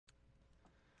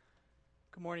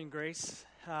Good morning, Grace.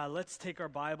 Let's take our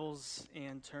Bibles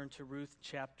and turn to Ruth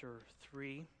chapter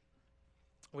 3.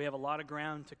 We have a lot of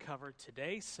ground to cover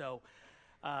today, so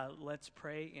let's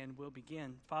pray and we'll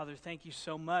begin. Father, thank you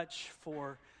so much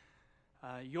for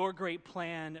your great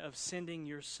plan of sending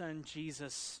your son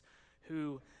Jesus,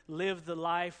 who lived the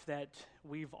life that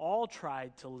we've all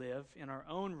tried to live in our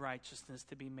own righteousness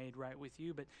to be made right with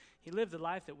you, but he lived the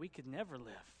life that we could never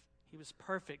live. He was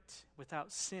perfect,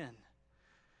 without sin.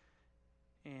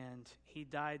 And he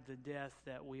died the death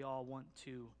that we all want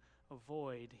to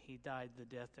avoid. He died the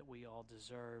death that we all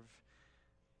deserve.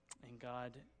 And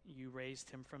God, you raised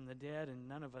him from the dead, and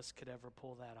none of us could ever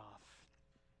pull that off.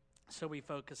 So we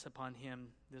focus upon him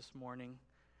this morning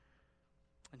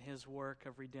and his work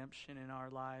of redemption in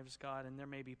our lives, God. And there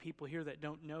may be people here that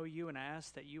don't know you, and I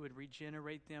ask that you would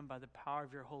regenerate them by the power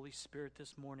of your Holy Spirit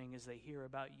this morning as they hear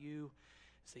about you,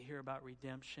 as they hear about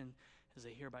redemption, as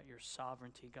they hear about your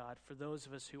sovereignty, God. For those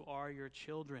of us who are your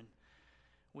children,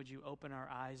 would you open our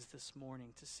eyes this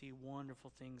morning to see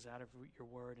wonderful things out of your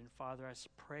word? And Father, I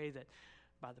pray that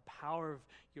by the power of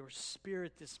your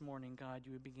Spirit this morning, God,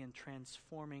 you would begin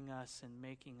transforming us and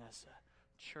making us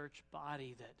a church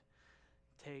body that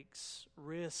takes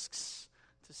risks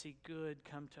to see good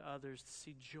come to others, to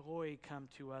see joy come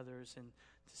to others, and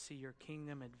to see your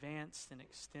kingdom advanced and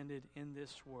extended in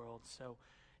this world. So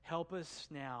help us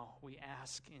now, we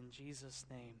ask in Jesus'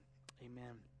 name.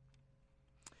 Amen.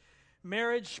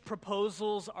 Marriage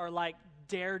proposals are like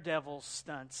daredevil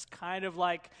stunts, kind of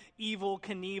like Evel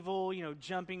Knievel,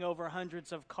 jumping over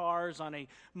hundreds of cars on a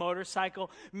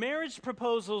motorcycle. Marriage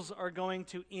proposals are going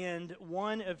to end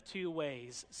one of two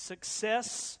ways: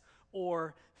 success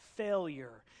or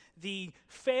failure. The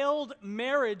failed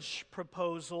marriage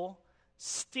proposal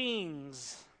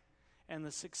stings, and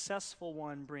the successful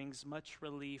one brings much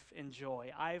relief and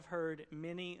joy. I've heard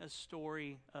many a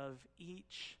story of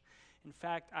each. In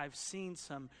fact, I've seen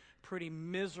some pretty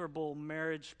miserable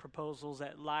marriage proposals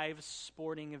at live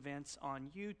sporting events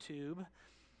on YouTube.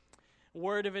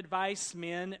 Word of advice,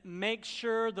 men: make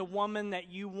sure the woman that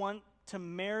you want to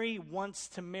marry wants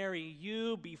to marry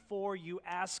you before you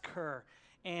ask her.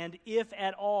 And if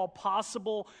at all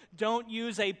possible, don't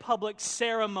use a public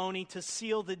ceremony to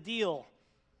seal the deal,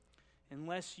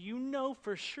 unless you know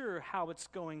for sure how it's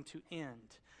going to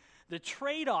end. The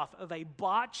trade-off of a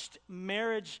botched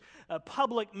marriage, a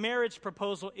public marriage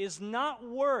proposal, is not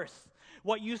worth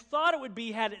what you thought it would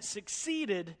be had it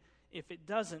succeeded if it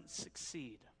doesn't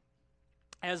succeed.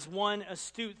 As one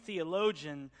astute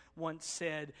theologian once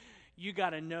said, you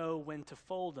got to know when to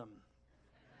fold them.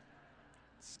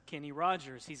 It's Kenny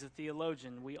Rogers. He's a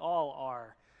theologian. We all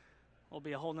are. There'll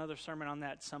be a whole nother sermon on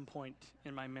that at some point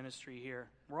in my ministry here.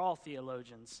 We're all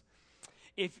theologians.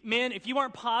 If you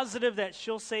aren't positive that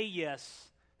she'll say yes,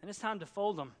 then it's time to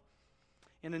fold them.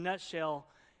 In a nutshell,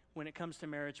 when it comes to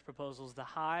marriage proposals, the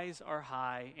highs are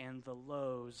high and the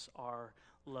lows are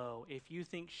low. If you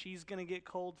think she's going to get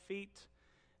cold feet,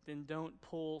 then don't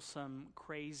pull some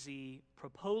crazy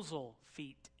proposal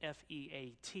feet,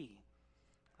 F-E-A-T.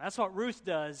 That's what Ruth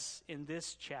does in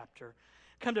this chapter.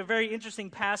 Come to a very interesting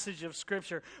passage of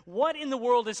Scripture. What in the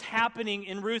world is happening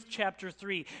in Ruth chapter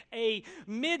 3? A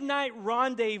midnight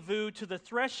rendezvous to the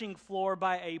threshing floor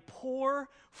by a poor,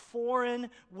 foreign,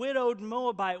 widowed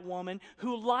Moabite woman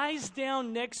who lies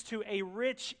down next to a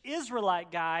rich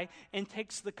Israelite guy and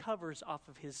takes the covers off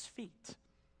of his feet.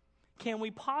 Can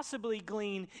we possibly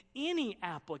glean any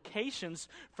applications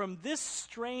from this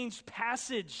strange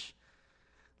passage?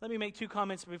 Let me make two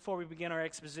comments before we begin our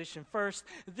exposition. First,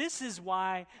 this is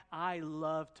why I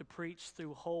love to preach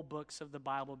through whole books of the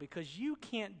Bible, because you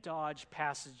can't dodge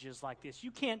passages like this. You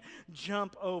can't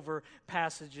jump over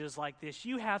passages like this.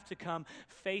 You have to come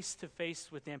face to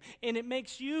face with them. And it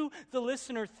makes you, the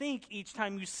listener, think each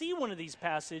time you see one of these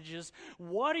passages,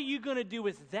 what are you going to do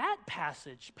with that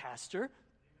passage, Pastor?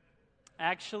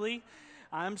 Actually,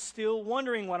 I'm still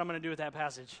wondering what I'm going to do with that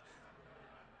passage.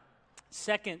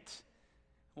 Second,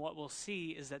 what we'll see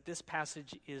is that this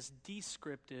passage is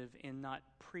descriptive and not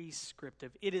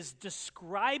prescriptive. It is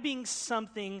describing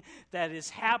something that is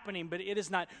happening, but it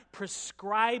is not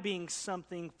prescribing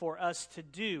something for us to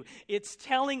do. It's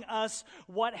telling us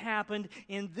what happened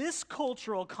in this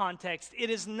cultural context. It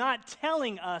is not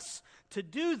telling us to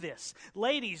do this.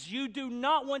 Ladies, you do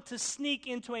not want to sneak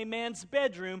into a man's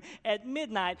bedroom at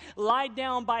midnight, lie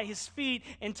down by his feet,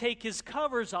 and take his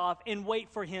covers off and wait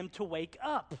for him to wake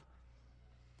up.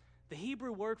 The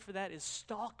Hebrew word for that is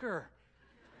stalker.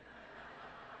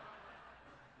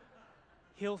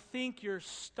 He'll think you're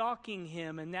stalking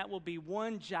him, and that will be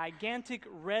one gigantic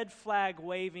red flag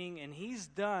waving, and he's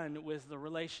done with the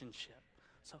relationship.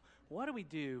 So what do we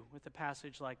do with a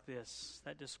passage like this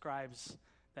that describes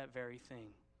that very thing?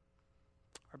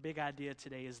 Our big idea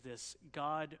today is this: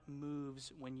 God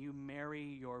moves when you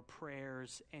marry your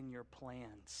prayers and your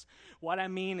plans. What I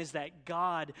mean is that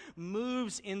God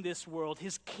moves in this world.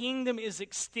 His kingdom is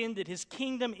extended. His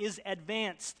kingdom is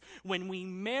advanced when we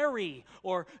marry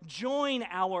or join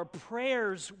our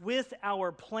prayers with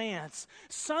our plans.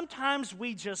 Sometimes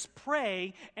we just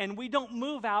pray and we don't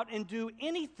move out and do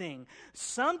anything.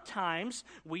 Sometimes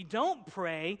we don't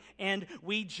pray and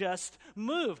we just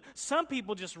move. Some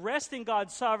people just rest in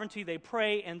God's sovereignty. They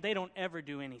pray and they don't ever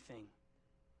do anything.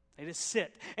 They just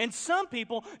sit. And some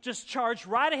people just charge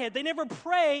right ahead. They never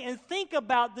pray and think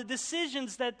about the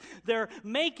decisions that they're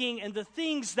making and the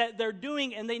things that they're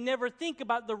doing, and they never think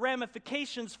about the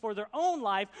ramifications for their own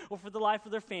life or for the life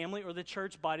of their family or the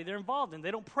church body they're involved in.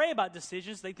 They don't pray about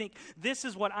decisions. They think, this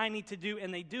is what I need to do,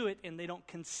 and they do it, and they don't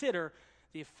consider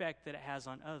the effect that it has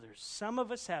on others. Some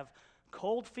of us have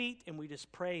cold feet, and we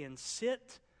just pray and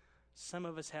sit. Some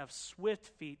of us have swift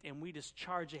feet, and we just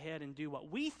charge ahead and do what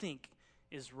we think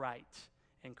is right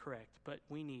and correct. But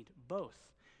we need both.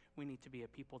 We need to be a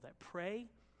people that pray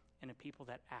and a people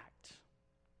that act.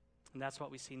 And that's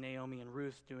what we see Naomi and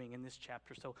Ruth doing in this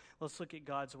chapter. So let's look at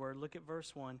God's word. Look at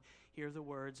verse 1. Hear the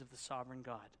words of the sovereign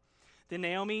God. Then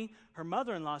Naomi, her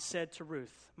mother-in-law, said to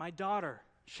Ruth, "My daughter,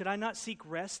 should I not seek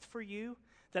rest for you,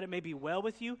 that it may be well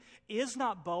with you? Is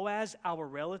not Boaz our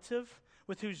relative,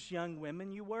 with whose young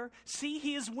women you were? See,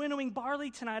 he is winnowing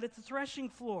barley tonight at the threshing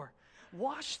floor.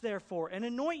 Wash, therefore, and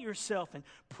anoint yourself, and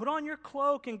put on your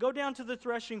cloak, and go down to the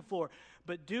threshing floor.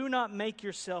 But do not make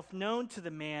yourself known to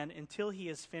the man until he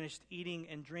has finished eating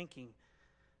and drinking.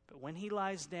 But when he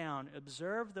lies down,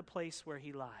 observe the place where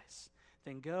he lies.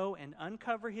 Then go and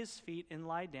uncover his feet and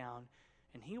lie down,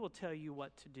 and he will tell you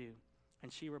what to do."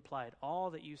 And she replied,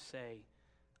 "All that you say,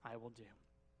 I will do."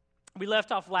 We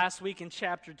left off last week in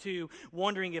chapter 2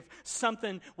 wondering if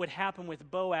something would happen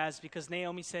with Boaz, because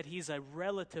Naomi said he's a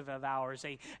relative of ours,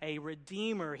 a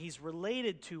redeemer. He's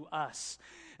related to us.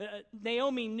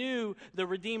 Naomi knew the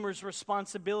redeemer's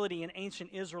responsibility in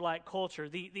ancient Israelite culture.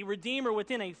 The redeemer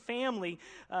within a family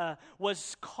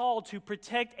was called to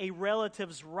protect a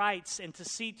relative's rights and to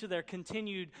see to their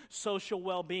continued social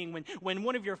well-being. When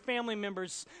one of your family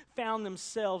members found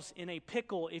themselves in a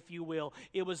pickle, if you will,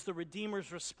 it was the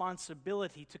redeemer's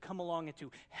responsibility to come along and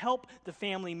to help the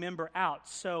family member out.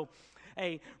 So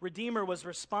a redeemer was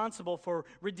responsible for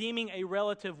redeeming a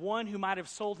relative, one who might have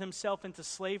sold himself into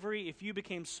slavery. If you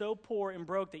became so poor and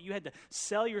broke that you had to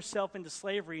sell yourself into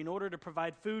slavery in order to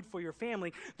provide food for your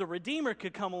family, the redeemer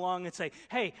could come along and say,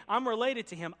 "Hey, I'm related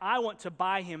to him. I want to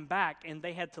buy him back," and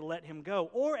they had to let him go.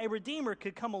 Or a redeemer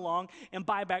could come along and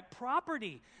buy back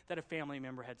property that a family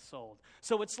member had sold.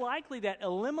 So it's likely that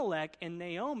Elimelech and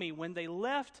Naomi, when they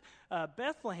left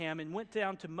Bethlehem and went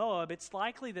down to Moab, it's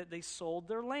likely that they sold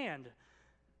their land.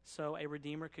 So a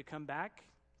redeemer could come back.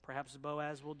 Perhaps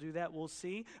Boaz will do that. We'll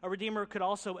see. A redeemer could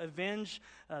also avenge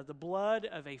the blood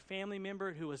of a family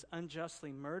member who was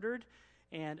unjustly murdered.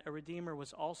 And a redeemer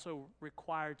was also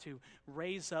required to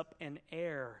raise up an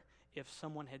heir if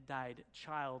someone had died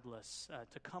childless,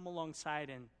 to come alongside,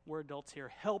 and we're adults here,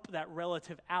 help that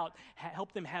relative out,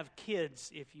 help them have kids,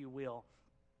 if you will.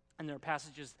 And there are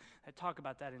passages that talk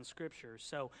about that in Scripture.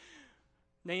 So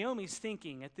Naomi's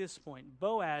thinking at this point,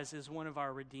 Boaz is one of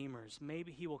our redeemers.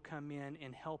 Maybe he will come in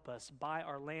and help us, buy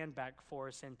our land back for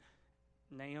us. And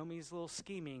Naomi's little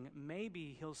scheming,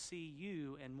 maybe he'll see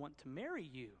you and want to marry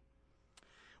you.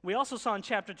 We also saw in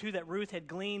chapter 2 that Ruth had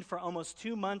gleaned for almost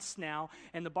 2 months now,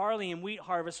 and the barley and wheat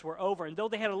harvests were over. And though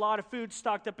they had a lot of food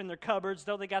stocked up in their cupboards,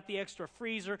 though they got the extra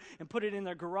freezer and put it in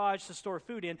their garage to store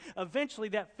food in, eventually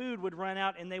that food would run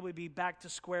out and they would be back to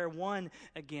square one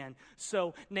again.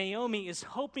 So Naomi is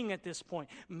hoping at this point,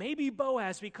 maybe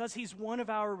Boaz, because he's one of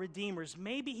our redeemers,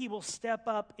 maybe he will step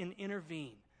up and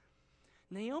intervene.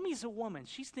 Naomi's a woman.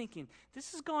 She's thinking,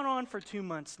 this has gone on for 2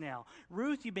 months now.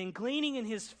 Ruth, you've been gleaning in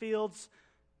his fields.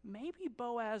 Maybe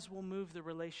Boaz will move the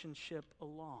relationship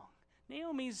along.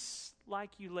 Naomi's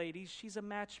like you ladies. She's a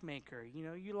matchmaker. You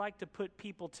know, you like to put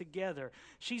people together.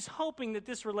 She's hoping that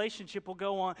this relationship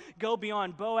will go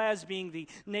beyond Boaz being the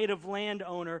native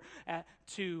landowner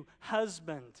to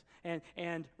husband,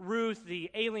 and Ruth, the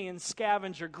alien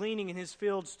scavenger gleaning in his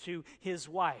fields, to his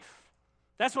wife.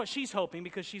 That's what she's hoping,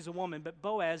 because she's a woman. But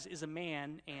Boaz is a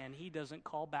man, and he doesn't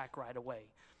call back right away.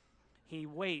 He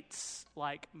waits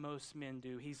like most men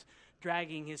do. He's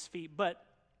dragging his feet. But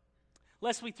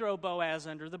Lest we throw Boaz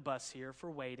under the bus here for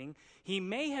waiting, he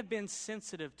may have been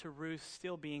sensitive to Ruth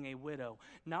still being a widow,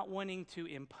 not wanting to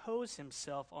impose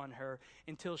himself on her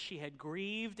until she had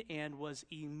grieved and was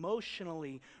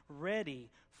emotionally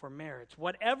ready for marriage.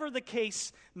 Whatever the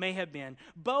case may have been,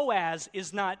 Boaz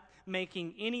is not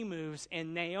making any moves,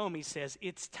 and Naomi says,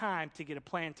 it's time to get a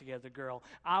plan together, girl.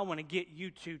 I want to get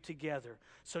you two together.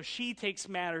 So she takes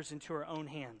matters into her own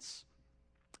hands.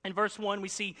 In verse 1, we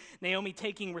see Naomi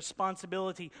taking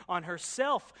responsibility on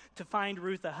herself to find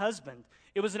Ruth a husband.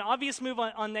 It was an obvious move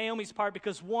on Naomi's part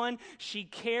because, one, she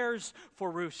cares for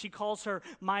Ruth. She calls her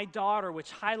my daughter, which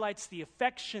highlights the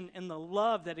affection and the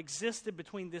love that existed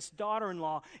between this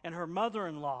daughter-in-law and her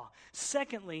mother-in-law.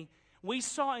 Secondly, we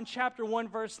saw in chapter 1,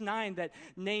 verse 9, that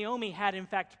Naomi had in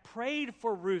fact prayed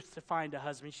for Ruth to find a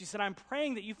husband. She said, I'm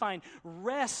praying that you find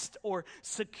rest or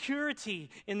security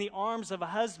in the arms of a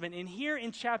husband. And here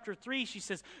in chapter 3, she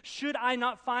says, should I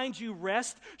not find you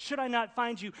rest? Should I not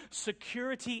find you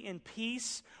security and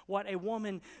peace? What a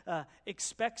woman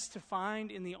expects to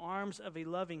find in the arms of a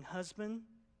loving husband.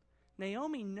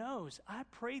 Naomi knows, I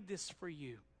prayed this for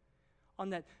you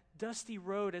on that dusty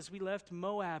road as we left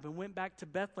Moab and went back to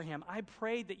Bethlehem. I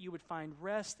prayed that you would find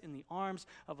rest in the arms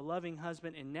of a loving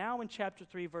husband. And now in chapter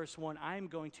 3, verse 1, I am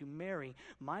going to marry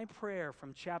my prayer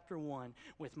from chapter 1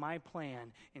 with my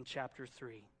plan in chapter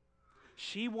 3.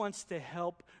 She wants to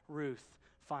help Ruth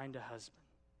find a husband.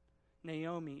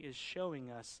 Naomi is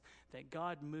showing us that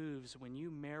God moves when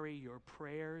you marry your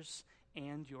prayers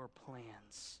and your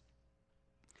plans.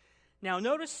 Now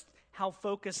notice how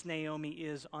focused Naomi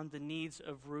is on the needs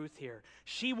of Ruth here.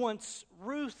 She wants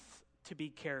Ruth to be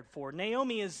cared for.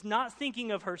 Naomi is not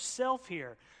thinking of herself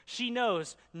here. She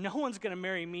knows no one's going to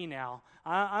marry me now.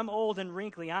 I'm old and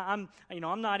wrinkly. I'm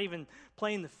not even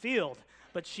playing the field.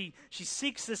 But she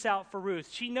seeks this out for Ruth.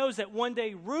 She knows that one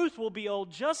day Ruth will be old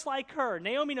just like her.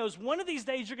 Naomi knows one of these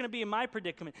days you're going to be in my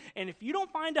predicament. And if you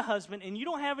don't find a husband and you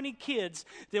don't have any kids,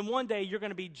 then one day you're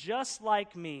going to be just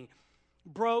like me.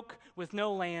 Broke with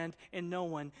no land and no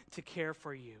one to care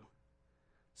for you.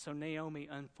 So Naomi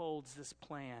unfolds this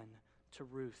plan to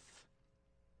Ruth.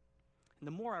 And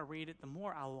the more I read it, the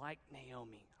more I like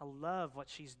Naomi. I love what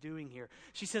she's doing here.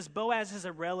 She says Boaz is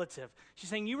a relative.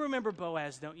 She's saying, you remember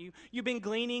Boaz, don't you? You've been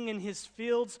gleaning in his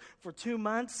fields for 2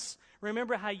 months.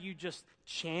 Remember how you just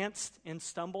chanced and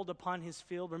stumbled upon his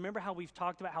field? Remember how we've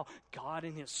talked about how God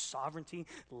in his sovereignty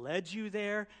led you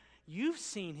there? You've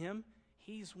seen him.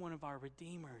 He's one of our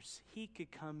redeemers. He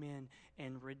could come in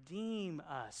and redeem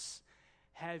us.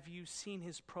 Have you seen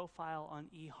his profile on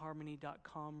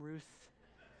eharmony.com, Ruth?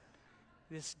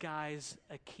 This guy's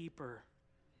a keeper.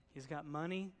 He's got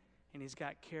money and he's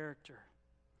got character.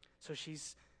 So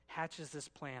she's hatches this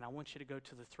plan. I want you to go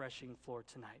to the threshing floor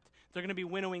tonight. They're going to be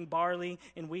winnowing barley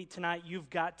and wheat tonight. You've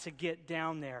got to get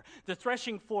down there. The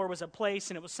threshing floor was a place,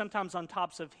 and it was sometimes on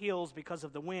tops of hills because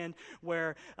of the wind,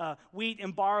 where wheat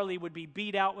and barley would be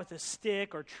beat out with a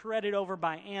stick or treaded over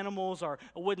by animals, or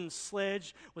a wooden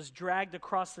sledge was dragged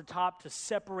across the top to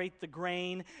separate the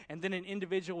grain, and then an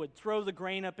individual would throw the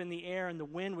grain up in the air, and the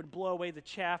wind would blow away the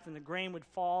chaff, and the grain would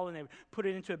fall, and they would put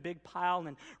it into a big pile and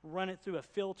then run it through a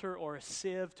filter or a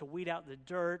sieve to weed out the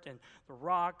dirt and the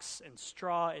rocks and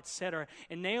straw, etc.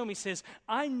 And Naomi says,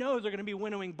 I know they're going to be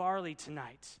winnowing barley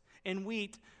tonight and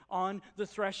wheat on the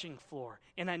threshing floor,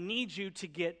 and I need you to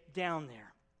get down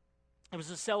there. It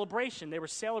was a celebration. They were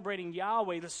celebrating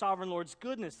Yahweh, the sovereign Lord's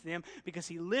goodness to them, because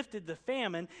he lifted the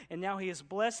famine, and now he has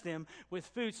blessed them with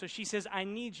food. So she says, I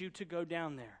need you to go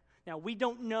down there. Now, we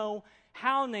don't know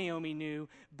how Naomi knew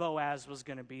Boaz was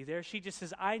going to be there. She just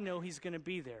says, I know he's going to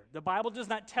be there. The Bible does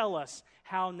not tell us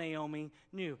how Naomi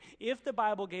knew. If the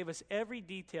Bible gave us every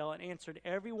detail and answered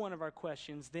every one of our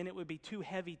questions, then it would be too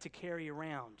heavy to carry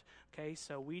around. Okay,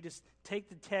 so we just take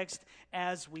the text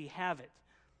as we have it.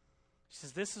 She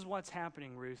says, this is what's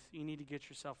happening, Ruth. You need to get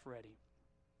yourself ready.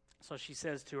 So she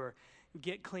says to her,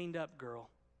 get cleaned up, girl.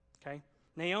 Okay?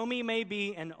 Naomi may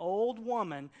be an old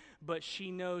woman, but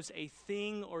she knows a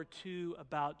thing or two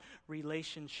about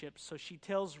relationships. So she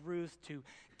tells Ruth to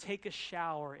take a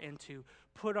shower and to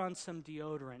put on some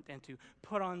deodorant and to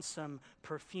put on some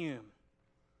perfume.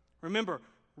 Remember,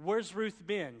 where's Ruth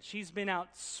been? She's been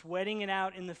out sweating it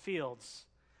out in the fields.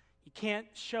 You can't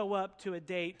show up to a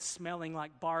date smelling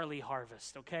like barley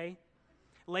harvest, okay?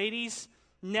 Ladies,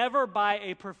 never buy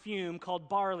a perfume called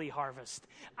Barley Harvest.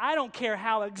 I don't care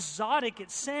how exotic it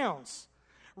sounds.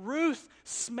 Ruth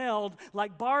smelled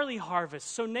like barley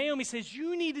harvest. So Naomi says,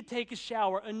 you need to take a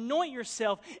shower, anoint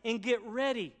yourself, and get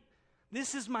ready.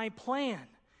 This is my plan.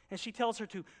 And she tells her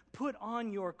to put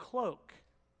on your cloak.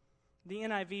 The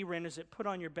NIV renders it, put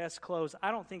on your best clothes.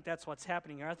 I don't think that's what's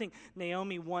happening here. I think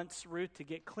Naomi wants Ruth to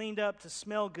get cleaned up, to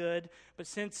smell good, but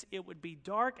since it would be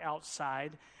dark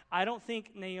outside, I don't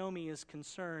think Naomi is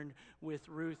concerned with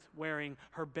Ruth wearing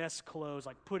her best clothes,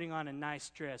 like putting on a nice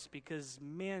dress, because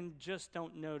men just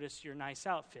don't notice your nice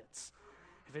outfits.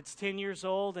 If it's 10 years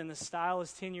old and the style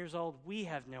is 10 years old, we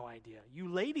have no idea.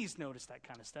 You ladies notice that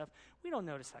kind of stuff. We don't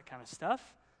notice that kind of stuff.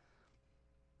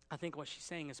 I think what she's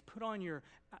saying is put on your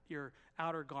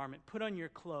outer garment, put on your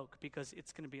cloak, because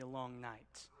it's going to be a long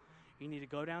night. You need to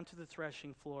go down to the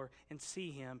threshing floor and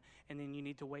see him, and then you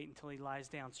need to wait until he lies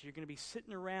down. So you're going to be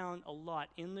sitting around a lot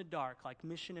in the dark, like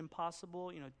Mission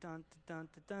Impossible, dun, dun, dun,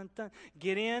 dun, dun.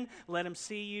 Get in, let him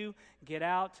see you, get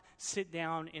out, sit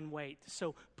down, and wait.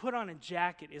 So put on a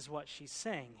jacket is what she's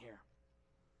saying here.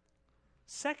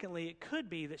 Secondly, it could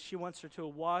be that she wants her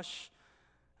to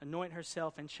anoint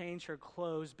herself, and change her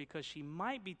clothes, because she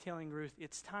might be telling Ruth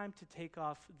it's time to take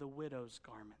off the widow's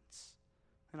garments.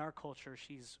 In our culture,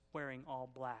 she's wearing all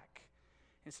black.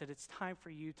 And said it's time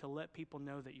for you to let people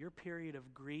know that your period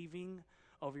of grieving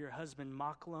over your husband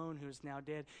Machlon, who is now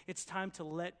dead, it's time to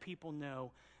let people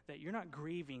know that you're not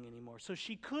grieving anymore. So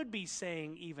she could be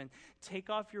saying even, take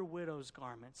off your widow's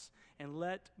garments and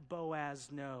let Boaz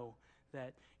know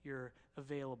that you're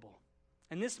available.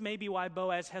 And this may be why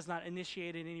Boaz has not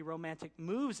initiated any romantic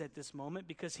moves at this moment,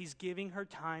 because he's giving her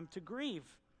time to grieve.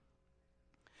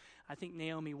 I think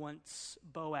Naomi wants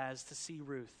Boaz to see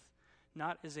Ruth,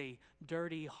 not as a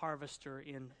dirty harvester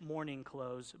in mourning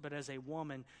clothes, but as a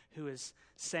woman who is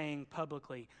saying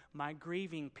publicly, my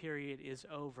grieving period is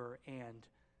over and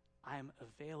I'm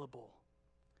available.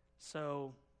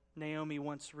 So Naomi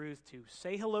wants Ruth to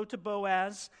say hello to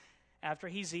Boaz after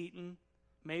he's eaten.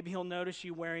 Maybe he'll notice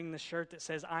you wearing the shirt that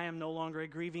says, I am no longer a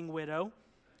grieving widow.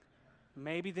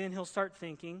 Maybe then he'll start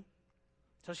thinking.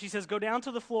 So she says, go down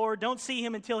to the floor, don't see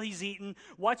him until he's eaten,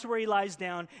 watch where he lies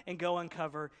down, and go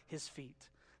uncover his feet.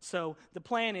 So the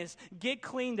plan is, get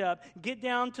cleaned up, get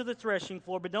down to the threshing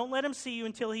floor, but don't let him see you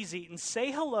until he's eaten.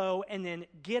 Say hello, and then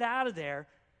get out of there.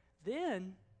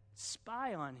 Then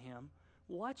spy on him,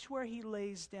 watch where he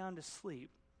lays down to sleep,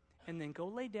 and then go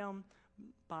lay down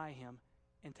by him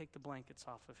and take the blankets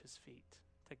off of his feet.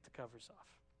 Take the covers off.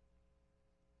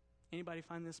 Anybody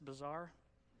find this bizarre?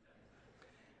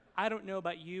 I don't know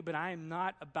about you, but I am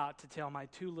not about to tell my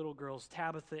two little girls,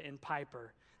 Tabitha and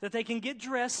Piper, that they can get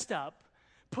dressed up,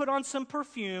 put on some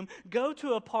perfume, go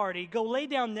to a party, go lay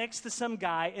down next to some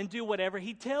guy, and do whatever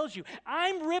he tells you.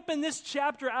 I'm ripping this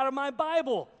chapter out of my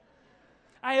Bible.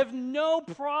 I have no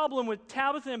problem with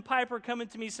Tabitha and Piper coming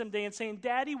to me someday and saying,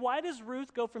 Daddy, why does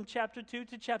Ruth go from chapter 2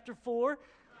 to chapter 4?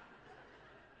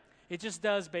 It just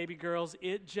does, baby girls.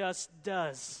 It just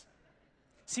does.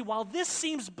 See, while this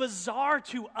seems bizarre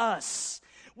to us,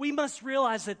 we must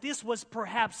realize that this was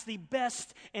perhaps the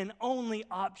best and only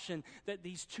option that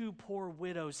these two poor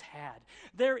widows had.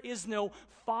 There is no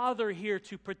father here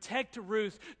to protect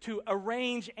Ruth, to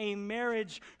arrange a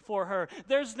marriage for her.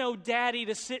 There's no daddy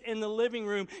to sit in the living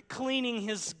room cleaning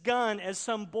his gun as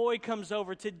some boy comes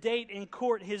over to date and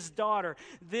court his daughter.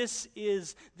 This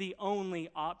is the only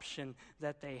option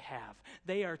that they have.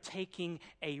 They are taking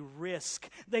a risk.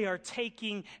 They are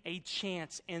taking a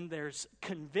chance, and there's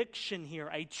conviction here,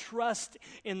 a trust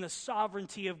in the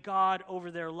sovereignty of God over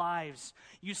their lives.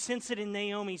 You sense it in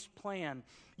Naomi's plan.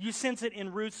 You sense it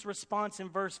in Ruth's response in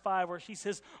verse 5, where she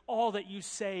says, all that you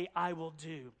say, I will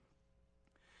do.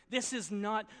 This is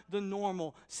not the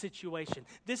normal situation.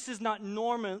 This is not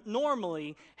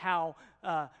normally how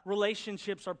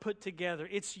relationships are put together.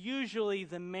 It's usually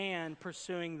the man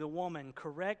pursuing the woman,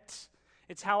 correct?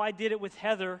 It's how I did it with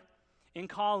Heather in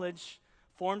college.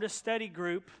 Formed a study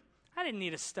group. I didn't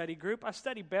need a study group. I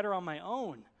studied better on my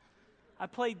own. I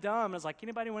played dumb. I was like,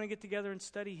 anybody want to get together and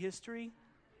study history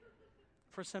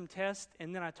for some test?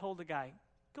 And then I told the guy,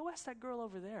 go ask that girl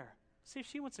over there. See if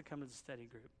she wants to come to the study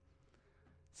group.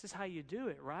 This is how you do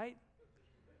it, right?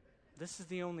 This is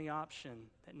the only option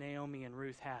that Naomi and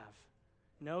Ruth have.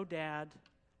 No dad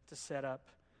to set up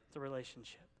the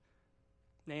relationship.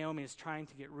 Naomi is trying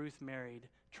to get Ruth married,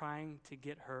 trying to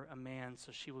get her a man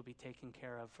so she will be taken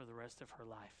care of for the rest of her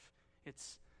life.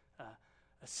 It's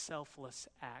a selfless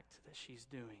act that she's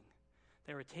doing.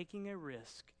 They were taking a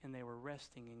risk, and they were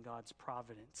resting in God's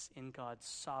providence, in God's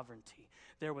sovereignty.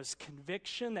 There was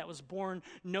conviction that was born,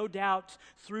 no doubt,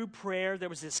 through prayer. There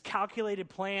was this calculated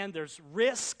plan. There's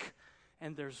risk,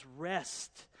 and there's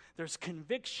rest. there's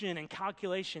conviction and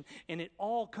calculation, and it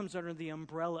all comes under the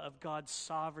umbrella of God's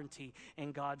sovereignty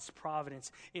and God's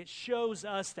providence. It shows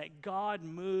us that God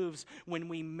moves when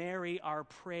we marry our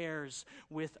prayers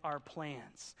with our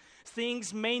plans.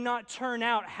 Things may not turn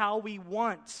out how we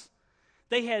want.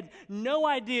 They had no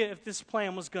idea if this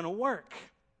plan was going to work.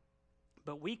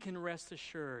 But we can rest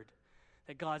assured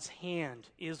that God's hand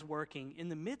is working in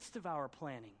the midst of our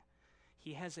planning.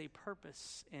 He has a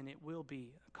purpose, and it will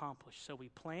be accomplished. So we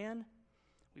plan,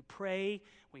 we pray,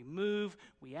 we move,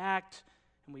 we act,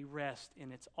 and we rest,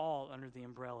 and it's all under the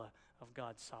umbrella of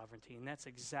God's sovereignty. And that's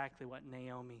exactly what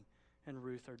Naomi and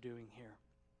Ruth are doing here.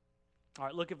 All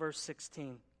right, look at verse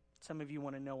 16. Some of you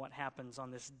want to know what happens on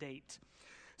this date.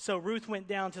 So Ruth went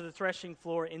down to the threshing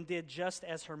floor and did just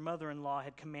as her mother-in-law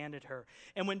had commanded her.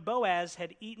 And when Boaz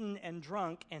had eaten and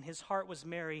drunk, and his heart was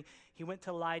merry, he went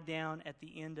to lie down at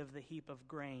the end of the heap of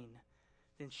grain.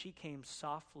 Then she came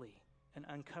softly and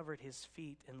uncovered his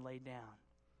feet and lay down.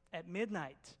 At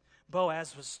midnight,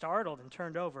 Boaz was startled and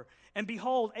turned over. And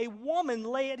behold, a woman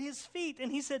lay at his feet.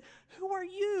 And he said, "Who are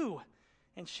you?"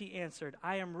 And she answered,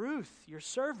 "I am Ruth, your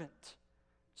servant.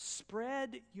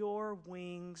 Spread your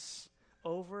wings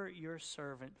over your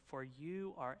servant, for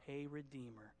you are a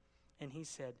redeemer." And he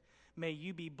said, "May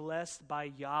you be blessed by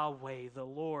Yahweh, the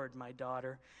Lord, my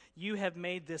daughter. You have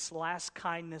made this last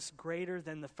kindness greater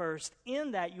than the first,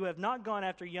 in that you have not gone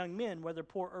after young men, whether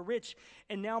poor or rich.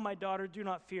 And now, my daughter, do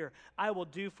not fear. I will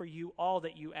do for you all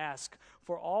that you ask.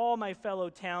 For all my fellow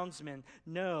townsmen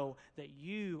know that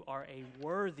you are a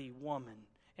worthy woman.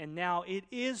 And now it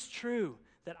is true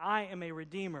that I am a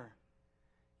redeemer.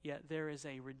 Yet there is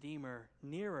a Redeemer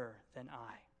nearer than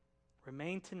I.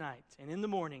 Remain tonight, and in the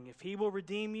morning, if he will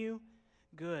redeem you,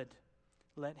 good,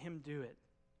 let him do it.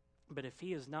 But if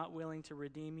he is not willing to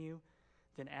redeem you,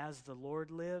 then as the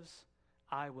Lord lives,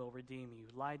 I will redeem you.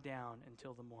 Lie down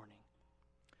until the morning."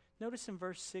 Notice in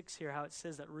verse 6 here how it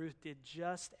says that Ruth did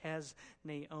just as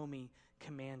Naomi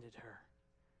commanded her.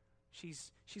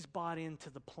 She's bought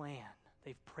into the plan.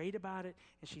 They've prayed about it,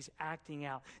 and she's acting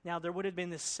out. Now, there would have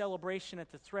been this celebration at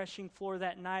the threshing floor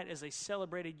that night as they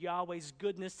celebrated Yahweh's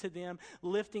goodness to them,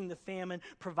 lifting the famine,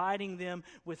 providing them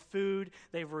with food.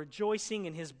 They were rejoicing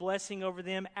in his blessing over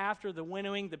them. After the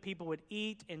winnowing, the people would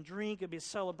eat and drink. It would be a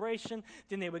celebration.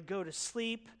 Then they would go to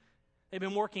sleep. They've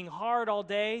been working hard all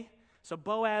day, so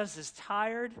Boaz is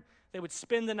tired. They would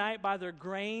spend the night by their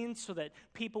grain so that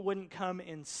people wouldn't come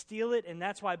and steal it, and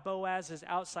that's why Boaz is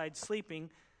outside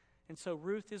sleeping. And so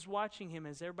Ruth is watching him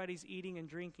as everybody's eating and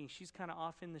drinking. She's kind of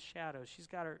off in the shadows.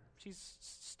 She's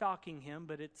stalking him,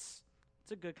 but it's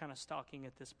a good kind of stalking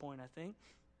at this point, I think.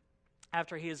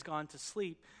 After he has gone to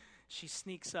sleep, she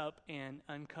sneaks up and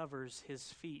uncovers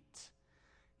his feet.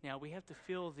 Now, we have to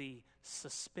feel the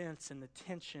suspense and the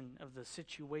tension of the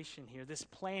situation here. This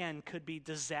plan could be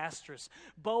disastrous.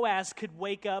 Boaz could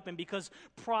wake up, and because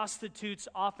prostitutes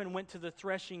often went to the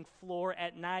threshing floor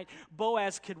at night,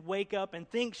 Boaz could wake up and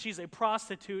think she's a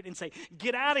prostitute and say,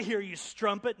 "Get out of here, you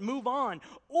strumpet, move on."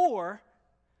 Or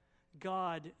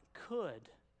God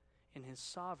could, in his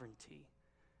sovereignty,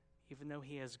 even though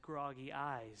he has groggy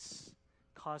eyes,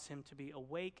 cause him to be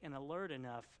awake and alert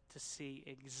enough to see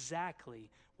exactly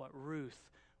what Ruth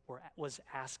was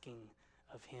asking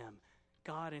of him.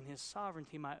 God in his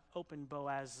sovereignty might open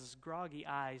Boaz's groggy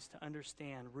eyes to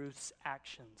understand Ruth's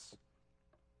actions.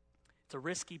 It's a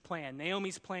risky plan.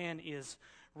 Naomi's plan is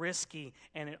risky,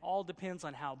 and it all depends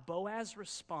on how Boaz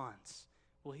responds.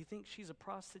 Will he think she's a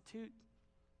prostitute?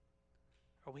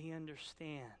 Or will he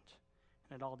understand?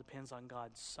 And it all depends on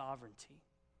God's sovereignty.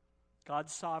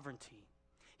 God's sovereignty,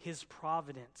 his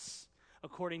providence.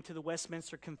 According to the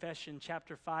Westminster Confession,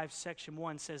 chapter 5, section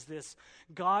 1 says this: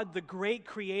 "God, the great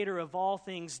creator of all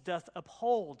things, doth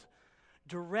uphold,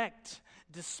 direct,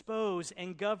 dispose,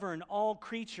 and govern all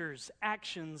creatures,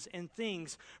 actions, and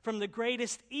things, from the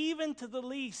greatest even to the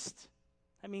least."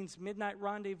 That means midnight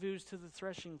rendezvous to the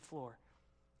threshing floor.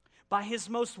 "By his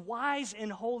most wise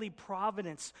and holy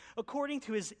providence, according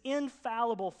to his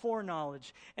infallible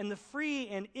foreknowledge, and the free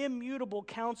and immutable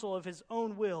counsel of his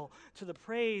own will, to the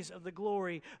praise of the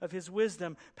glory of his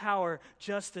wisdom, power,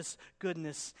 justice,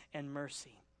 goodness, and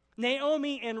mercy."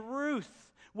 Naomi and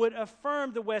Ruth would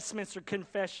affirm the Westminster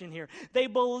Confession here. They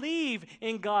believe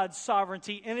in God's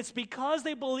sovereignty, and it's because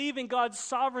they believe in God's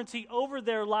sovereignty over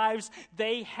their lives,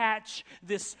 they hatch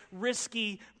this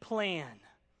risky plan.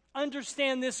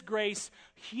 Understand this, Grace.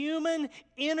 Human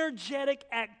energetic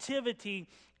activity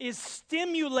is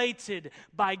stimulated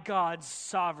by God's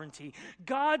sovereignty.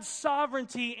 God's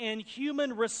sovereignty and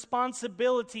human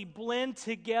responsibility blend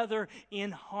together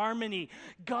in harmony.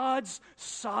 God's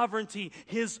sovereignty,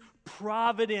 his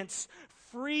providence,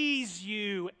 frees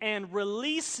you and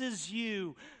releases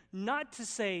you, not to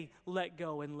say let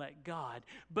go and let God,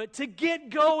 but to get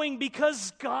going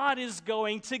because God is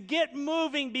going, to get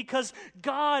moving because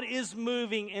God is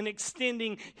moving and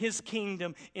extending his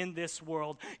kingdom in this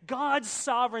world. God's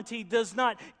sovereignty does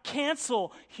not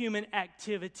cancel human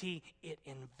activity, it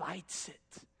invites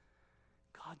it.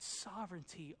 God's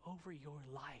sovereignty over your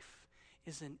life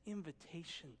is an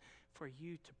invitation for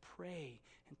you to pray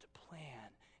and to plan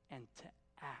and to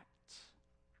act.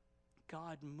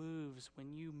 God moves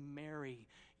when you marry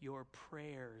your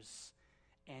prayers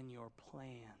and your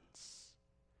plans.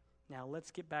 Now,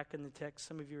 let's get back in the text.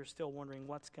 Some of you are still wondering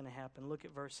what's going to happen. Look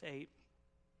at verse 8.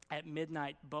 At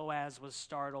midnight, Boaz was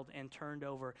startled and turned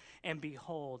over, and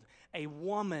behold, a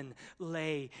woman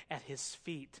lay at his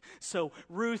feet. So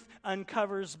Ruth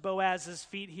uncovers Boaz's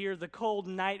feet here. The cold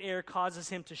night air causes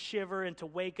him to shiver and to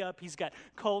wake up. He's got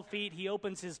cold feet. He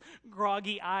opens his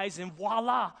groggy eyes, and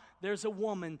voila, there's a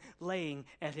woman laying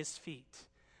at his feet.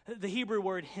 The Hebrew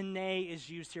word hine is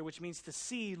used here, which means to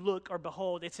see, look, or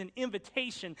behold. It's an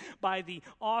invitation by the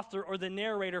author or the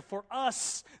narrator for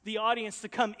us, the audience, to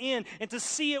come in and to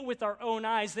see it with our own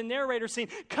eyes. The narrator saying,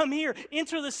 come here,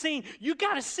 enter the scene. You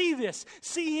got to see this.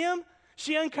 See him?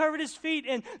 She uncovered his feet,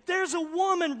 and there's a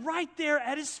woman right there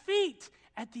at his feet,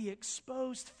 at the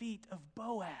exposed feet of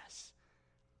Boaz.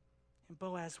 And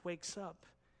Boaz wakes up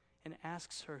and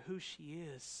asks her who she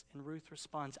is. And Ruth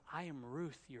responds, I am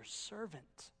Ruth, your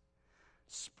servant.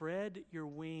 Spread your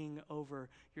wing over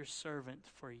your servant,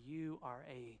 for you are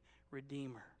a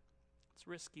redeemer. It's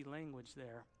risky language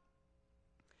there.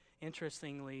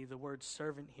 Interestingly, the word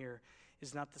servant here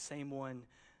is not the same one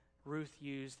Ruth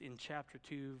used in chapter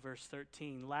 2, verse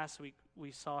 13. Last week,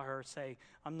 we saw her say,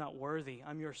 I'm not worthy,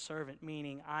 I'm your servant,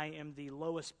 meaning I am the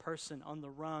lowest person on the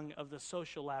rung of the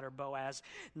social ladder, Boaz.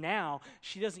 Now,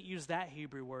 she doesn't use that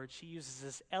Hebrew word. She uses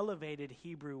this elevated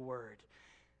Hebrew word.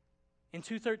 In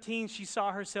 2:13, she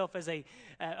saw herself as a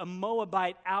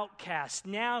Moabite outcast.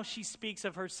 Now she speaks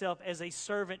of herself as a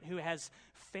servant who has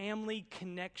family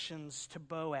connections to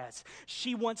Boaz.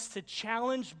 She wants to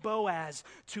challenge Boaz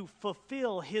to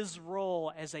fulfill his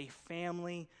role as a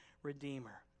family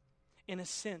redeemer. In a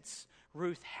sense,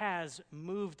 Ruth has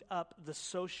moved up the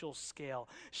social scale.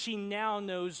 She now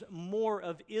knows more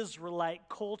of Israelite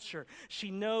culture.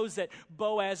 She knows that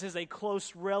Boaz is a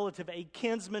close relative, a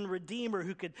kinsman redeemer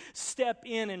who could step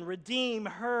in and redeem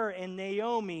her and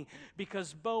Naomi,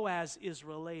 because Boaz is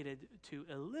related to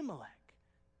Elimelech.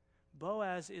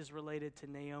 Boaz is related to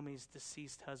Naomi's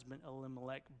deceased husband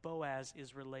Elimelech. Boaz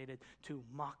is related to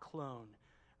Machlon,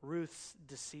 Ruth's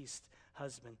deceased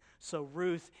husband. So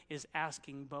Ruth is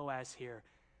asking Boaz here,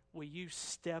 will you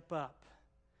step up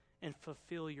and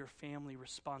fulfill your family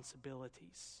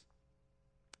responsibilities?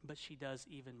 But she does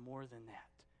even more than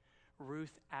that.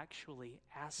 Ruth actually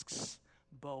asks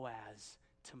Boaz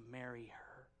to marry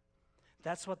her.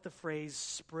 That's what the phrase,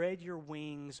 spread your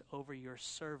wings over your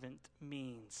servant,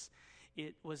 means.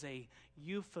 It was a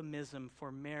euphemism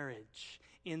for marriage.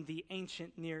 In the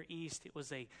ancient Near East, it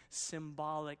was a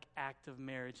symbolic act of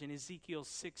marriage. In Ezekiel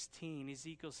 16,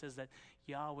 Ezekiel says that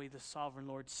Yahweh, the sovereign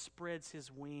Lord, spreads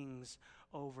his wings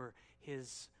over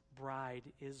his bride,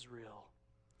 Israel.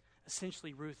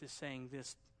 Essentially, Ruth is saying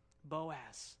this,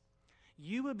 Boaz,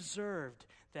 you observed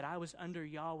that I was under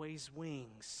Yahweh's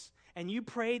wings, and you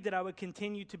prayed that I would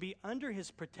continue to be under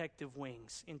his protective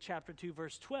wings. In chapter 2,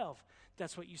 verse 12,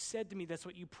 that's what you said to me. That's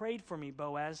what you prayed for me,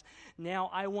 Boaz.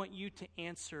 Now I want you to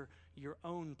answer your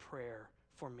own prayer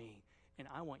for me, and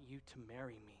I want you to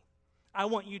marry me. I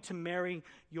want you to marry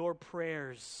your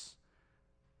prayers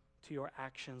to your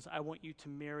actions. I want you to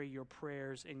marry your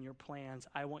prayers and your plans.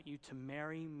 I want you to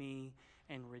marry me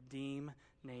and redeem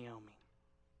Naomi.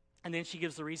 And then she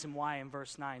gives the reason why in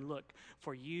verse 9. Look,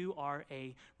 for you are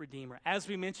a redeemer. As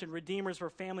we mentioned, redeemers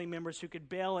were family members who could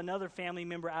bail another family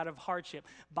member out of hardship,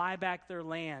 buy back their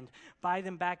land, buy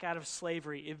them back out of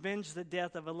slavery, avenge the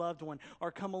death of a loved one,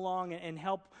 or come along and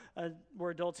help,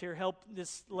 we're adults here, help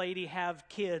this lady have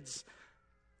kids.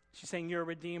 She's saying you're a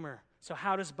redeemer. So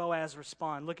how does Boaz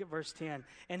respond? Look at verse 10.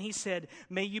 And he said,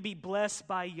 may you be blessed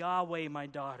by Yahweh, my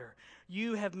daughter.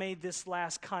 You have made this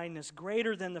last kindness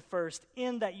greater than the first,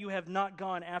 in that you have not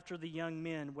gone after the young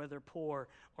men, whether poor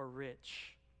or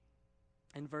rich.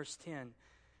 In verse 10,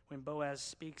 when Boaz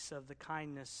speaks of the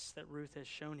kindness that Ruth has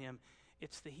shown him,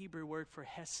 it's the Hebrew word for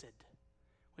hesed,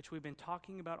 which we've been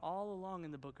talking about all along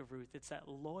in the book of Ruth. It's that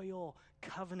loyal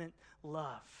covenant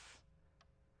love.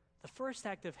 The first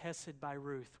act of hesed by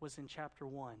Ruth was in chapter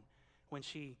 1, when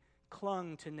she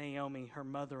clung to Naomi, her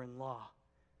mother-in-law.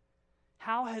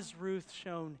 How has Ruth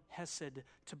shown hesed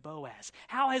to Boaz?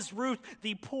 How has Ruth,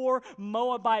 the poor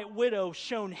Moabite widow,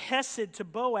 shown hesed to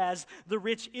Boaz, the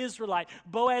rich Israelite?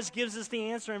 Boaz gives us the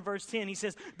answer in verse 10. He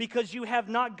says, because you have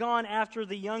not gone after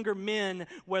the younger men,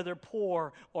 whether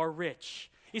poor or rich.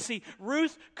 You see,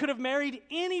 Ruth could have married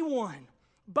anyone.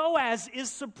 Boaz is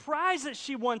surprised that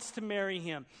she wants to marry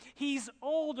him. He's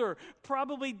older,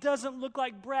 probably doesn't look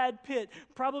like Brad Pitt,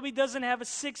 probably doesn't have a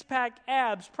six-pack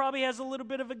abs, probably has a little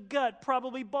bit of a gut,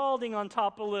 probably balding on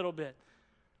top a little bit.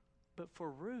 But for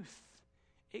Ruth,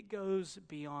 it goes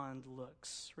beyond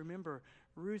looks. Remember,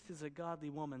 Ruth is a godly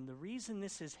woman. The reason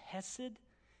this is hesed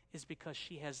is because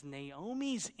she has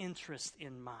Naomi's interest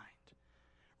in mind.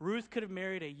 Ruth could have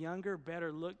married a younger,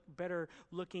 better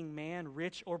looking man,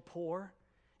 rich or poor,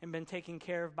 and been taken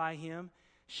care of by him.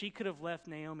 She could have left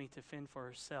Naomi to fend for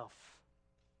herself.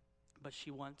 But she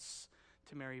wants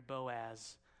to marry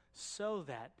Boaz so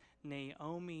that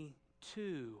Naomi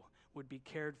too would be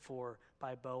cared for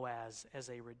by Boaz as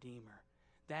a redeemer.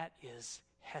 That is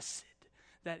hesed.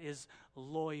 That is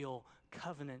loyal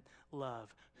covenant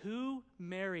love. Who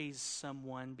marries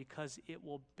someone because it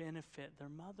will benefit their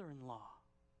mother-in-law?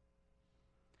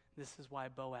 This is why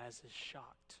Boaz is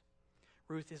shocked.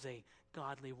 Ruth is a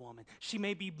godly woman. She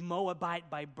may be Moabite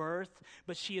by birth,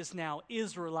 but she is now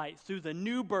Israelite through the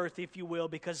new birth, if you will,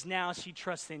 because now she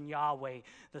trusts in Yahweh,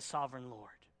 the sovereign Lord.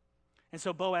 And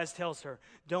so Boaz tells her,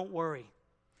 don't worry,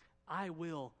 I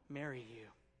will marry you.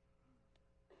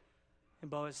 And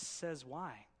Boaz says,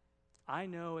 why? I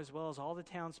know as well as all the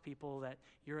townspeople that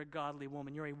you're a godly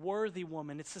woman. You're a worthy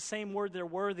woman. It's the same word there,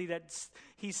 worthy, that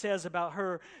he says about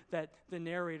her that the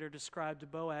narrator described to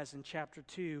Boaz in chapter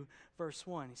 2, verse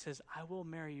 1. He says, I will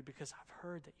marry you because I've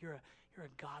heard that you're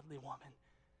a godly woman.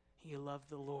 You love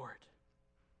the Lord.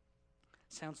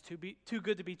 Sounds too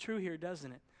good to be true here,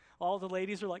 doesn't it? All the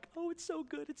ladies are like, oh, it's so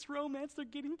good. It's romance. They're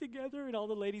getting together. And all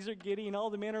the ladies are giddy. And all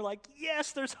the men are like,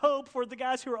 yes, there's hope for the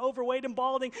guys who are overweight and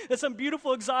balding. That some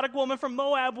beautiful exotic woman from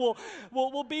Moab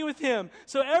will be with him.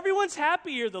 So everyone's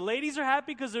happy here. The ladies are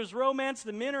happy because there's romance.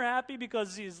 The men are happy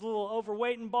because he's a little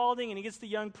overweight and balding. And he gets the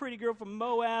young pretty girl from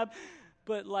Moab.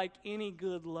 But like any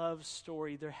good love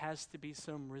story, there has to be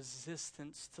some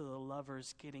resistance to the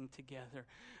lovers getting together.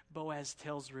 Boaz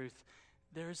tells Ruth,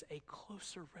 there's a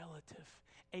closer relative,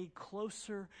 a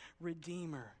closer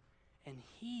redeemer, and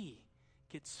he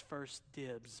gets first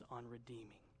dibs on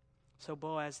redeeming. So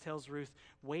Boaz tells Ruth,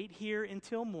 wait here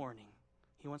until morning.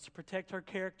 He wants to protect her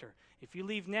character. If you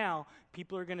leave now,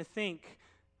 people are going to think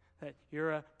that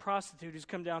you're a prostitute who's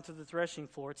come down to the threshing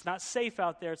floor. It's not safe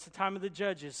out there. It's the time of the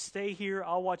judges. Stay here.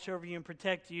 I'll watch over you and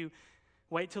protect you.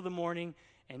 Wait till the morning.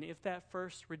 And if that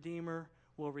first redeemer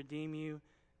will redeem you,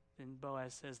 then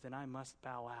Boaz says, then I must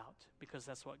bow out, because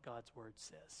that's what God's word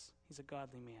says. He's a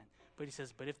godly man. But he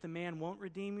says, but if the man won't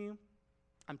redeem you,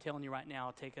 I'm telling you right now,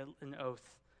 I'll take an oath.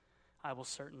 I will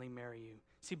certainly marry you.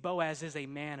 See, Boaz is a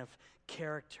man of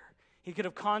character. He could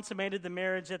have consummated the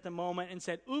marriage at the moment and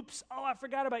said, oops, oh, I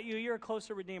forgot about you. You're a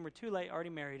closer redeemer. Too late,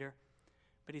 already married her.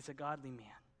 But he's a godly man.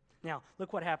 Now,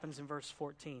 look what happens in verse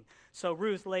 14. So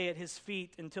Ruth lay at his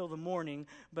feet until the morning,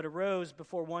 but arose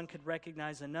before one could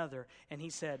recognize another. And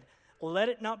he said, let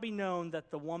it not be known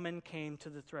that the woman came to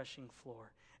the threshing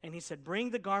floor. And he said, bring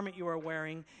the garment you are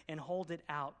wearing and hold it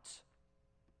out.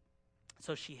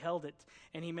 So she held it,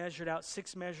 and he measured out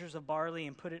 6 measures of barley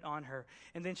and put it on her.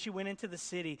 And then she went into the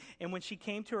city. And when she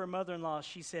came to her mother-in-law,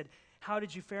 she said, how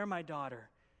did you fare, my daughter?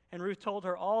 And Ruth told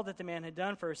her all that the man had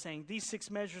done for her, saying, these 6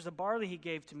 measures of barley he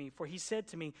gave to me, for he said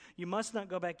to me, you must not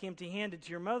go back empty-handed to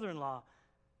your mother-in-law.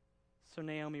 So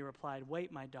Naomi replied,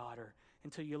 wait, my daughter,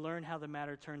 until you learn how the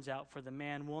matter turns out, for the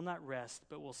man will not rest,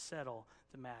 but will settle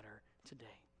the matter today.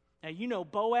 Now, you know,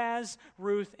 Boaz,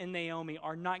 Ruth, and Naomi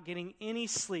are not getting any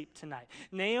sleep tonight.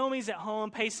 Naomi's at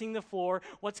home pacing the floor.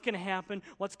 What's going to happen?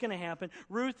 What's going to happen?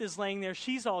 Ruth is laying there.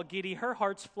 She's all giddy. Her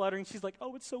heart's fluttering. She's like,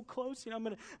 oh, it's so close. You know, I'm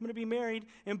going to be married.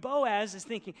 And Boaz is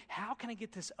thinking, how can I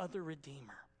get this other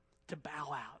redeemer to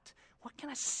bow out? What can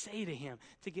I say to him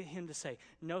to get him to say,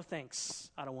 no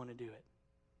thanks, I don't want to do it?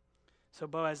 So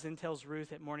Boaz then tells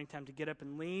Ruth at morning time to get up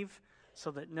and leave so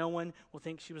that no one will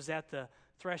think she was at the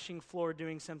threshing floor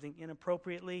doing something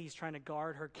inappropriately. He's trying to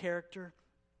guard her character.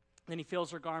 Then he fills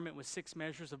her garment with 6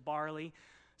 measures of barley.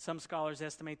 Some scholars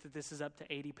estimate that this is up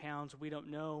to 80 pounds. We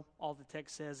don't know. All the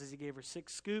text says is he gave her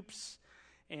 6 scoops,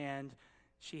 and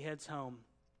she heads home.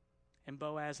 And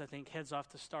Boaz, I think, heads off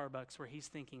to Starbucks, where he's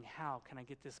thinking, how can I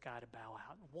get this guy to bow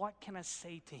out? What can I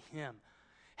say to him?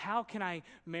 How can I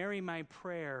marry my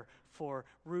prayer for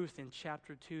Ruth in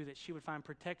chapter 2 that she would find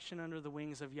protection under the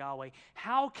wings of Yahweh?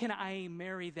 How can I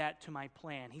marry that to my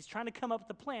plan? He's trying to come up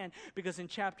with a plan because in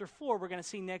chapter 4, we're going to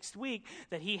see next week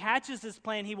that he hatches this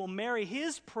plan. He will marry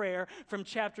his prayer from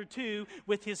chapter 2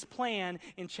 with his plan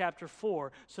in chapter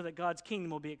 4 so that God's kingdom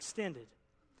will be extended.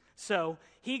 So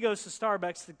he goes to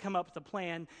Starbucks to come up with a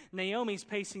plan. Naomi's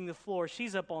pacing the floor.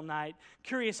 She's up all night,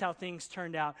 curious how things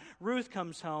turned out. Ruth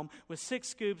comes home with 6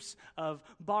 scoops of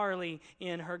barley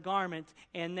in her garment,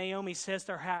 and Naomi says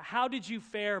to her, "How did you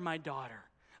fare, my daughter?"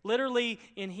 Literally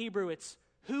in Hebrew, it's,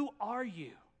 "Who are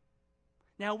you?"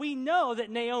 Now we know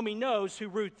that Naomi knows who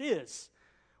Ruth is.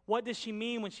 What does she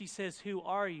mean when she says, "Who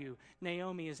are you?"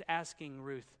 Naomi is asking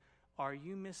Ruth, "Are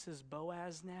you Mrs.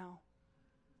 Boaz now?"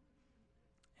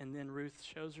 And then Ruth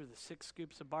shows her the 6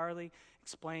 scoops of barley,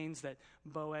 explains that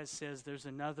Boaz says there's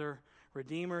another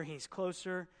redeemer, he's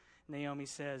closer. Naomi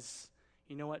says,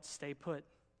 "You know what, stay put,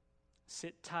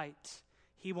 sit tight.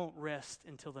 He won't rest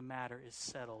until the matter is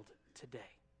settled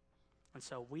today." And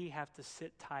so we have to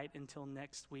sit tight until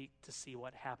next week to see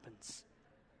what happens.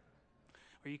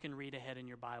 Or you can read ahead in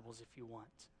your Bibles if you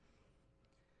want.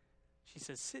 She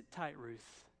says, "Sit tight,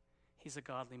 Ruth. He's a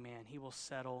godly man. He will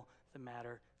settle the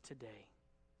matter today."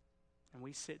 And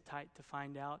we sit tight to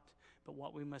find out, but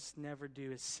what we must never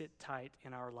do is sit tight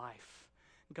in our life.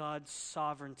 God's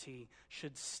sovereignty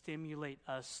should stimulate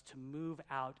us to move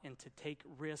out and to take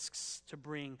risks to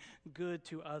bring good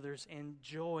to others and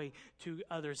joy to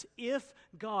others. If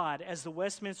God, as the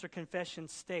Westminster Confession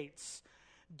states,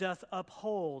 doth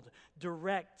uphold,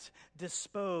 direct,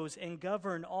 dispose, and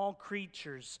govern all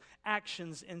creatures,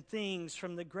 actions, and things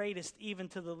from the greatest even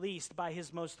to the least by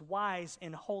his most wise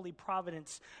and holy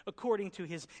providence, according to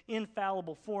his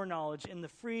infallible foreknowledge in the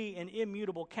free and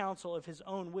immutable counsel of his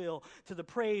own will, to the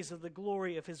praise of the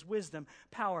glory of his wisdom,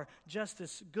 power,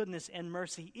 justice, goodness, and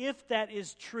mercy. If that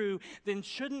is true, then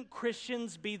shouldn't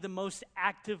Christians be the most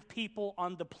active people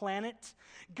on the planet?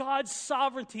 God's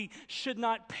sovereignty should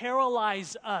not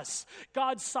paralyze us.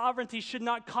 God's sovereignty should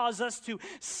not cause us to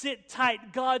sit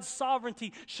tight. God's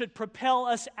sovereignty should propel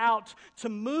us out to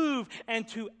move and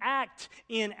to act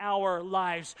in our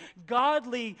lives.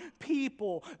 Godly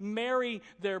people marry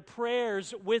their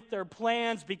prayers with their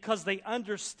plans because they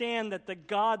understand that the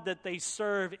God that they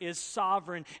serve is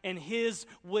sovereign and his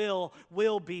will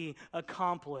be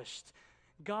accomplished.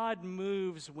 God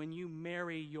moves when you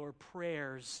marry your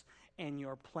prayers and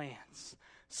your plans.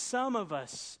 Some of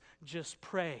us just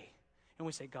pray and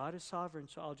we say, "God is sovereign,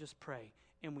 so I'll just pray."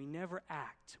 And we never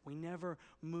act. We never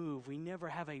move. We never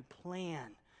have a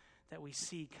plan that we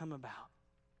see come about.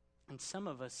 And some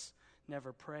of us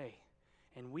never pray.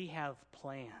 And we have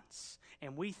plans.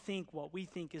 And we think what we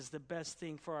think is the best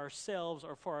thing for ourselves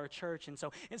or for our church. And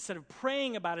so instead of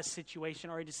praying about a situation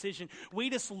or a decision, we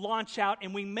just launch out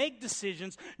and we make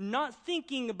decisions, not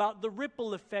thinking about the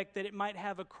ripple effect that it might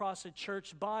have across a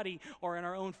church body or in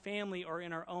our own family or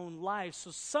in our own lives.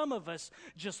 So some of us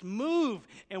just move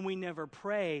and we never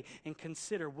pray and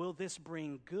consider, will this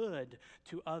bring good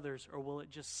to others or will it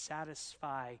just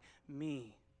satisfy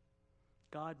me?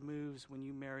 God moves when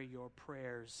you marry your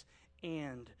prayers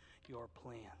and your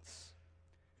plans.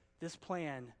 This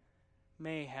plan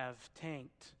may have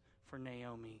tanked for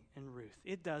Naomi and Ruth.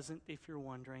 It doesn't, if you're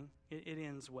wondering. It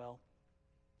ends well.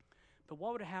 But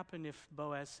what would have happened if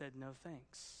Boaz said no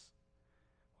thanks?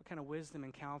 What kind of wisdom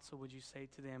and counsel would you say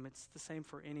to them? It's the same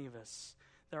for any of us.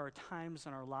 There are times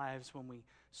in our lives when we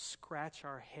scratch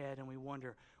our head and we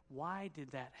wonder, why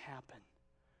did that happen?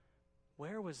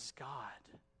 Where was God?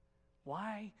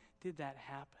 Why did that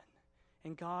happen?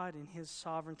 And God, in his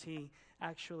sovereignty,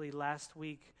 actually last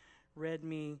week led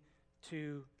me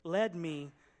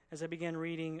as I began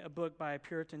reading a book by a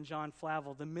Puritan, John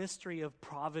Flavel, The Mystery of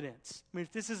Providence. I mean,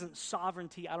 if this isn't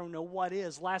sovereignty, I don't know what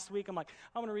is. Last week, I'm like,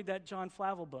 I want to read that John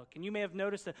Flavel book. And you may have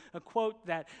noticed a quote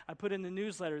that I put in the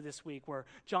newsletter this week where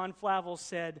John Flavel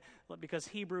said, because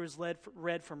Hebrew is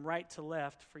read from right to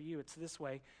left, for you it's this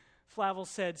way, Flavel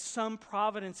said, some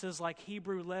providences like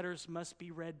Hebrew letters must be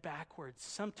read backwards.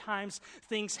 Sometimes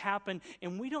things happen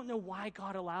and we don't know why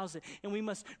God allows it. And we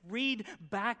must read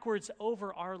backwards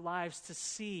over our lives to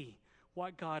see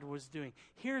what God was doing.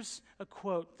 Here's a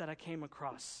quote that I came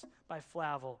across by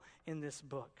Flavel in this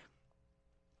book,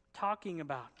 talking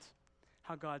about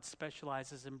how God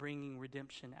specializes in bringing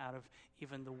redemption out of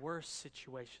even the worst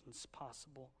situations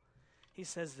possible. He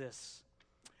says this,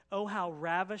 "Oh, how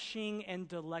ravishing and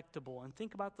delectable," and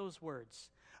think about those words.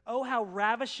 Oh, how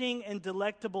ravishing and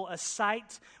delectable a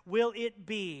sight will it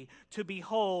be to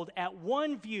behold at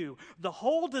one view the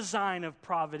whole design of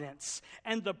providence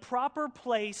and the proper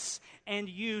place and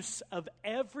use of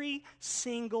every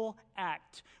single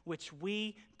act which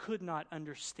we could not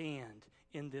understand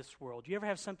in this world. You ever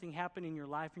have something happen in your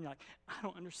life and you're like, I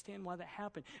don't understand why that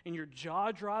happened. And your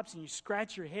jaw drops and you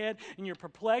scratch your head and you're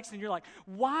perplexed and you're like,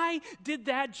 why did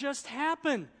that just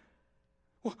happen?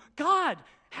 Well, God,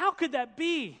 how could that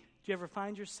be? Do you ever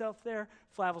find yourself there?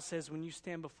 Flavel says when you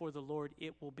stand before the Lord,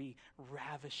 it will be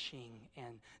ravishing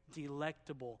and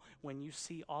delectable when you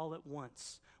see all at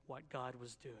once what God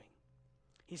was doing.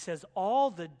 He says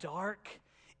all the dark,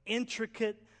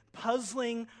 intricate,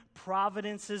 puzzling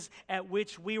providences at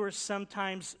which we were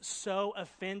sometimes so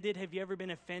offended. Have you ever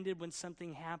been offended when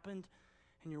something happened?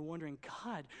 And you're wondering,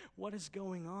 God, what is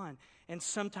going on? And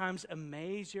sometimes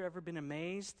amazed. You ever been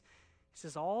amazed? He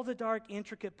says, all the dark,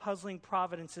 intricate, puzzling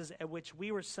providences at which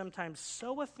we were sometimes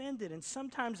so offended and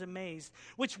sometimes amazed,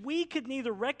 which we could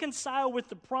neither reconcile with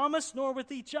the promise nor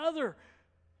with each other.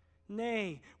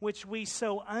 Nay, which we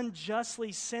so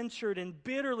unjustly censured and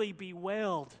bitterly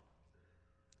bewailed,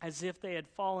 as if they had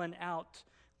fallen out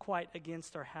quite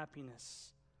against our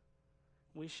happiness.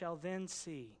 We shall then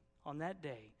see on that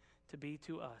day to be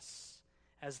to us,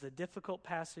 as the difficult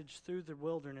passage through the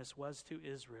wilderness was to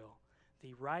Israel,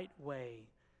 the right way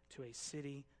to a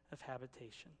city of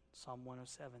habitation. Psalm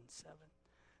 107:7.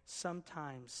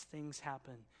 Sometimes things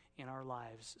happen in our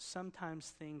lives. Sometimes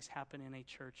things happen in a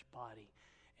church body,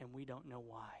 and we don't know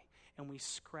why. And we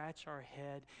scratch our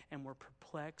head, and we're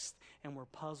perplexed, and we're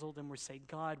puzzled, and we say,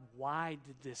 God, why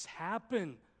did this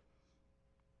happen?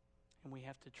 And we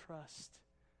have to trust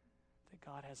that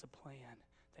God has a plan,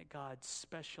 that God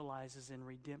specializes in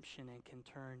redemption and can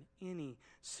turn any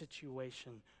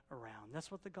situation around. That's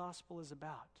what the gospel is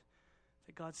about,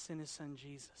 that God sent his son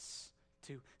Jesus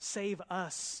to save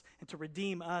us and to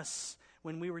redeem us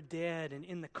when we were dead and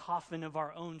in the coffin of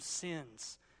our own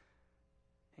sins.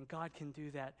 And God can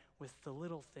do that with the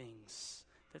little things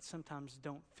that sometimes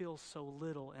don't feel so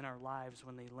little in our lives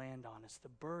when they land on us, the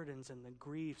burdens and the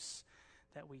griefs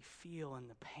that we feel and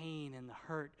the pain and the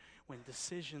hurt when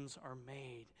decisions are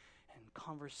made and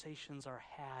conversations are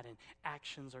had and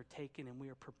actions are taken and we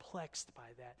are perplexed by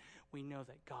that. We know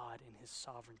that God in his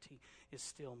sovereignty is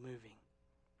still moving.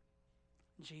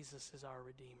 Jesus is our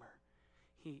Redeemer.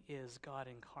 He is God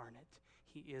incarnate.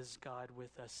 He is God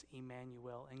with us,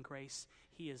 Emmanuel. And grace,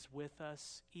 he is with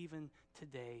us even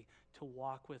today to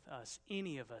walk with us,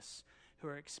 any of us who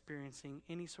are experiencing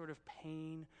any sort of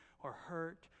pain or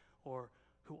hurt or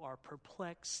who are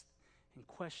perplexed and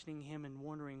questioning him and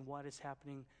wondering what is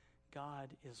happening. God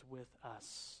is with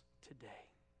us today.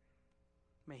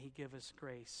 May he give us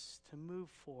grace to move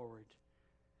forward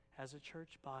as a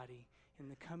church body in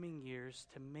the coming years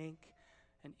to make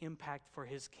an impact for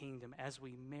his kingdom as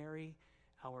we marry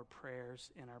our prayers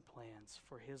and our plans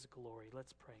for his glory.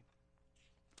 Let's pray.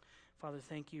 Father,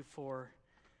 thank you for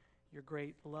your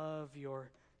great love,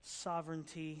 your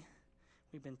sovereignty.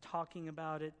 We've been talking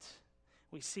about it.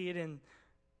 We see it in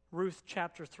Ruth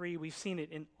chapter 3. We've seen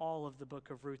it in all of the book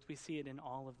of Ruth. We see it in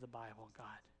all of the Bible, God,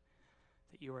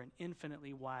 that you are an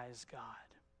infinitely wise God.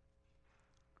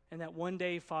 And that one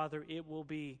day, Father, it will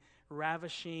be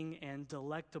ravishing and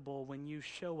delectable when you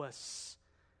show us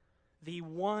the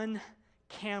one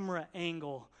camera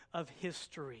angle of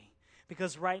history.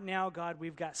 Because right now, God,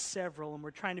 we've got several, and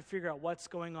we're trying to figure out what's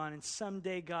going on. And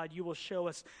someday, God, you will show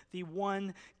us the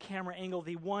one camera angle,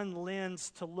 the one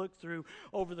lens to look through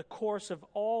over the course of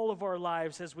all of our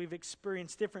lives as we've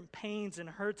experienced different pains and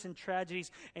hurts and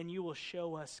tragedies. And you will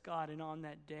show us, God, and on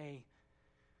that day,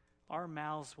 our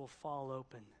mouths will fall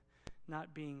open,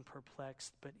 not being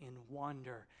perplexed, but in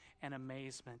wonder and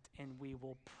amazement, and we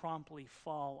will promptly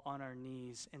fall on our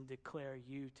knees and declare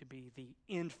you to be the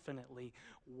infinitely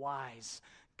wise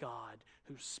God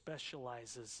who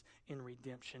specializes in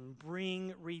redemption.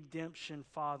 Bring redemption,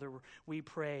 Father, we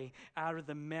pray, out of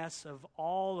the mess of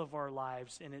all of our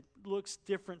lives, and it looks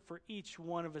different for each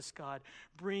one of us, God.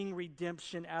 Bring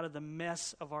redemption out of the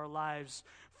mess of our lives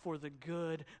for the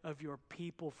good of your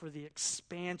people, for the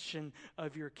expansion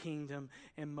of your kingdom,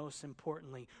 and most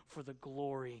importantly, for the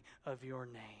glory of your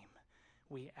name.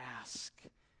 We ask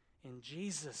in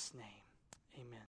Jesus' name, amen.